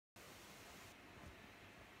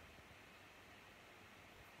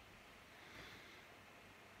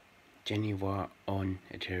Geneva on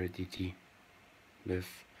Atari TT with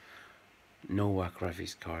Nova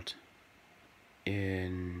graphics card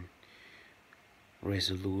in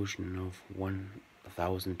resolution of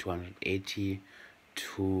 1280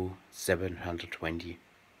 to 720.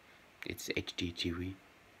 It's HD TV.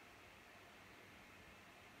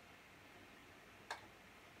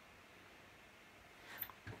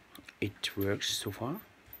 It works so far.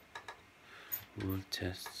 We'll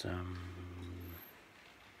test some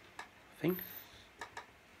things.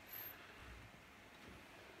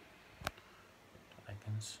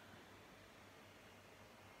 Icons.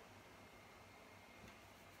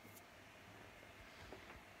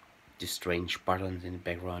 The strange buttons in the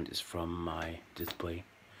background is from my display.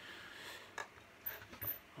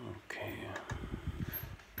 Okay.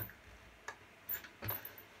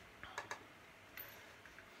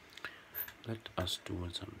 Let us do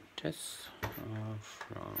some tests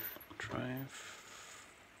from drive.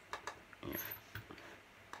 Yeah.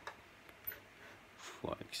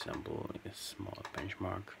 For example, a small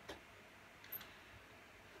benchmark.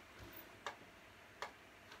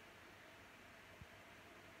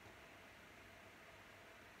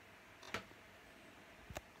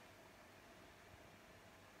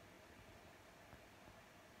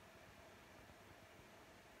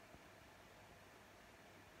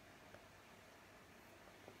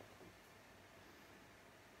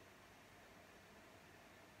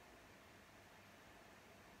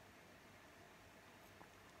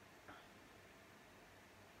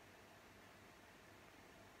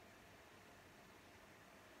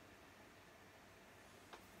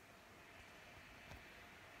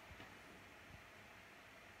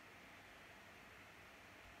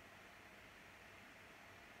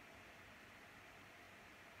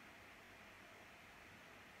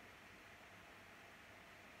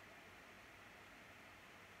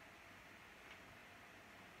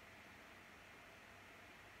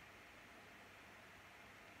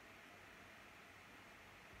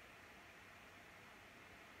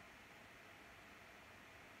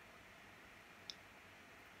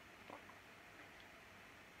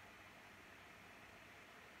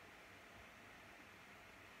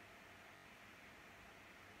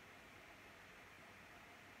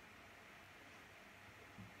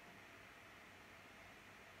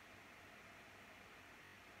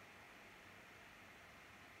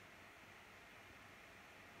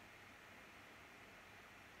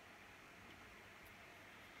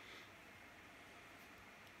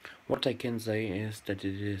 What I can say is that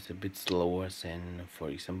it is a bit slower than, for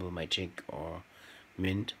example, Magic or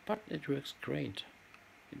Mint, but it works great.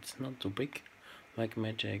 It's not too big like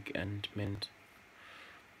Magic and Mint.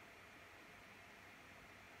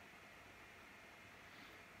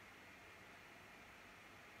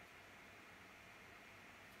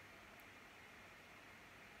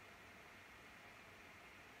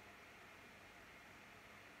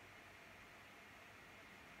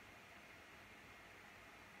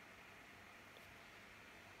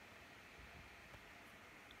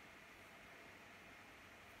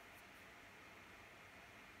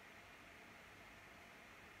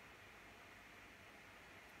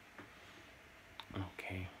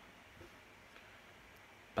 Okay.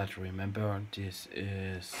 But remember, this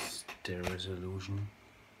is the resolution.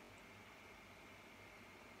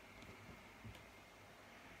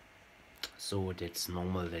 So that's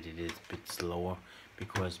normal that it is a bit slower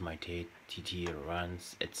because my TT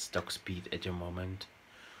runs at stock speed at the moment,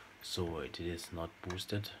 so it is not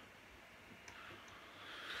boosted.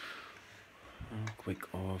 A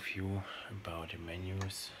quick overview about the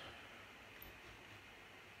menus.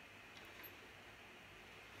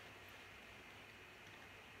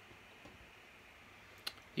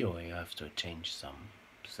 You have to change some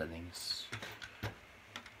settings.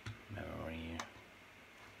 Memory,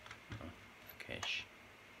 cache,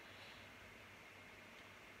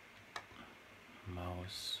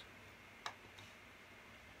 mouse,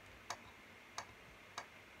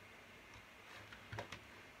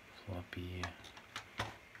 floppy.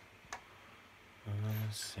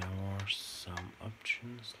 There are some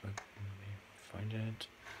options. Let me find it.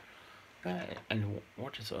 And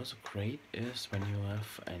what is also great is when you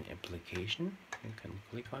have an application, you can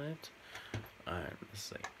click on it and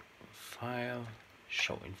say File,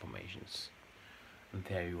 Show Informations. And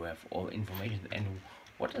there you have all information. And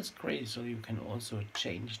what is great, so you can also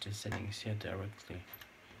change the settings here directly.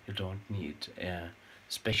 You don't need a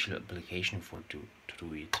special application to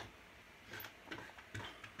do it.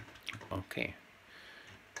 Okay,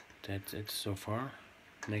 that's it so far.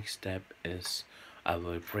 Next step is I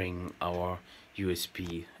will bring our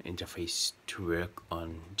USB interface to work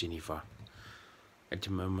on Geneva. At the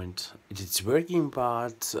moment it's working,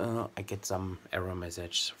 but I get some error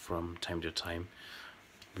message from time to time.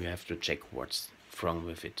 We have to check what's wrong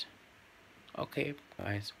with it. Okay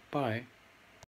guys, bye.